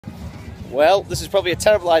Well, this is probably a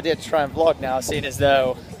terrible idea to try and vlog now, seeing as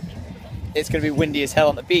though it's going to be windy as hell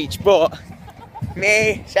on the beach, but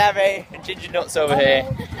me, Shabby, and Ginger Nuts over here,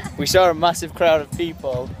 we saw a massive crowd of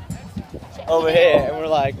people over here, and we're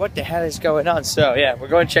like, what the hell is going on? So yeah, we're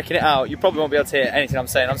going checking it out. You probably won't be able to hear anything I'm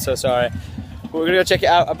saying, I'm so sorry. But we're going to go check it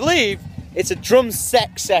out. I believe it's a drum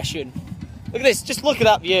set session. Look at this, just look at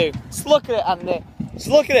that view. Just look at it, Andy. Just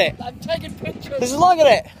look at it. I'm taking pictures. Just look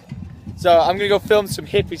at it. So I'm going to go film some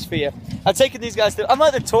hippies for you. I'm taking these guys to, I'm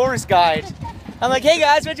like the tourist guide. I'm like, hey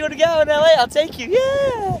guys, where do you want to go in LA? I'll take you,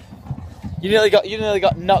 yeah. You nearly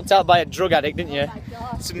got knocked out by a drug addict, didn't you?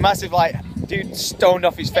 Some massive, like, dude stoned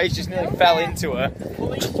off his face, just nearly fell into her.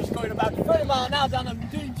 Police just going about 30 miles an hour down the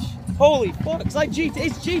beach. Holy fuck, it's like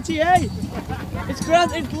it's GTA.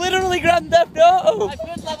 It's literally Grand Theft Auto. I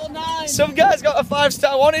put level 9. Some guy's got a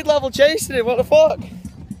 5-star wanted level chasing him, what the fuck?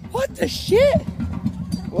 What the shit?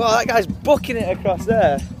 Well, that guy's booking it across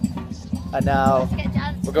there. And now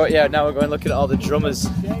we're going looking at all the drummers.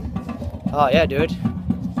 Oh yeah, dude.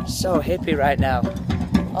 So hippie right now.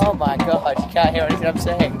 Oh my god, you can't hear anything I'm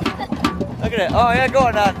saying. Look at it. Oh yeah, go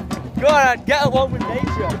on, man. Go on, get along with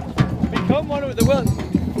nature. Become one with the world.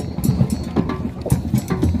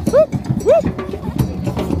 Whoop, whoop.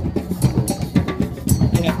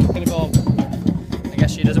 Yeah, get involved. I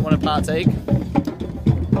guess she doesn't want to partake.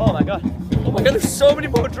 Oh my god. Oh my god, there's so many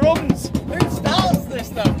more drums. Who starts this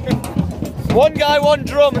though? One guy, one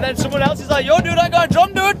drum, and then someone else is like, yo dude, I got a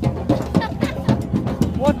drum, dude.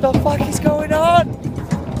 What the fuck is going on?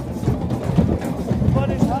 What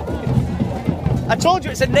is happening? I told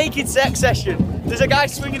you it's a naked sex session. There's a guy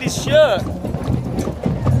swinging his shirt.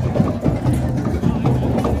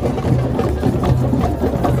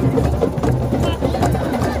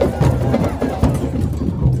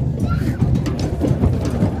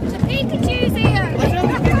 Pikachu's here. I don't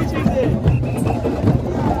think Pikachu's here.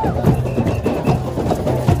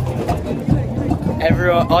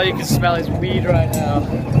 Everyone, all you can smell is weed right now.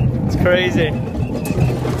 It's crazy.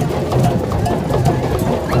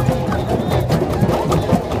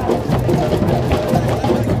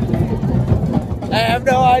 I have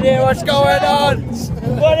no idea what's going on.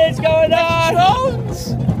 What is going on?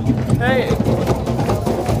 Hey.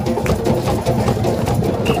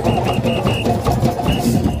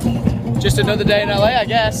 Just another day in LA, I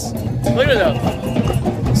guess. Look at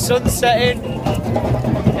them. Sun's setting.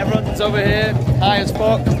 Everyone's over here, high as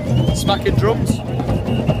fuck, smacking drums.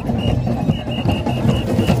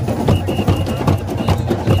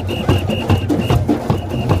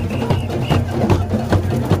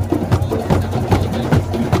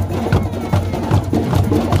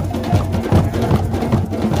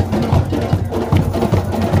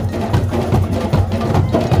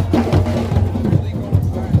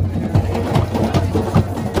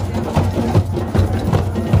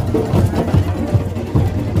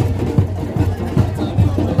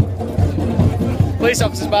 Police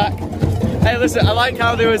officer's back. Hey, listen, I like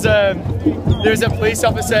how there was a police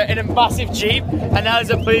officer in a massive Jeep, and now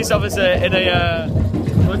there's a police officer in a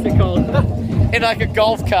what's it called? In like a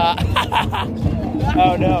golf cart.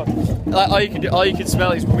 Oh no! Like all you can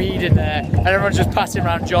smell is weed in there, and everyone's just passing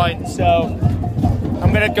around joints. So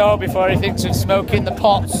I'm gonna go before he thinks of smoking the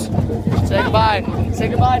pots. Say goodbye. Say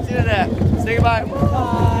goodbye to the internet. Say goodbye.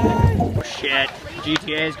 Bye. Oh shit.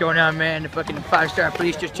 GTA is going on, man. The fucking 5-star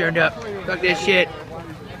police just turned up. Fuck this shit.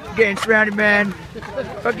 Getting surrounded, man.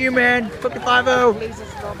 Fuck you, man. Fuck the 5-0.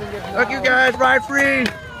 Fuck you guys. Ride free.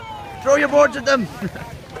 Throw your boards at them.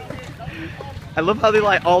 I love how they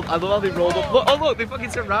I love how they rolled up. Look, oh look, they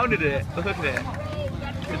fucking surrounded it. Look at it.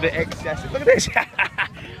 It's a bit excessive. Look at this.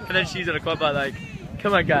 And then she's on a quad bike like,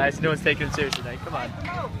 come on guys. No one's taking them seriously. Like, come on.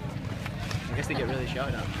 I guess they get really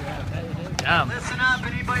shot now. Damn. Listen up,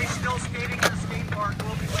 anybody still skating in the skate park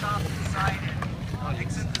will be stopped and cited.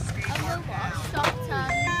 Exit the skate park now.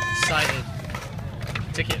 Cited.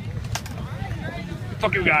 Ticket.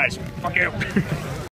 Fuck you guys. Fuck you.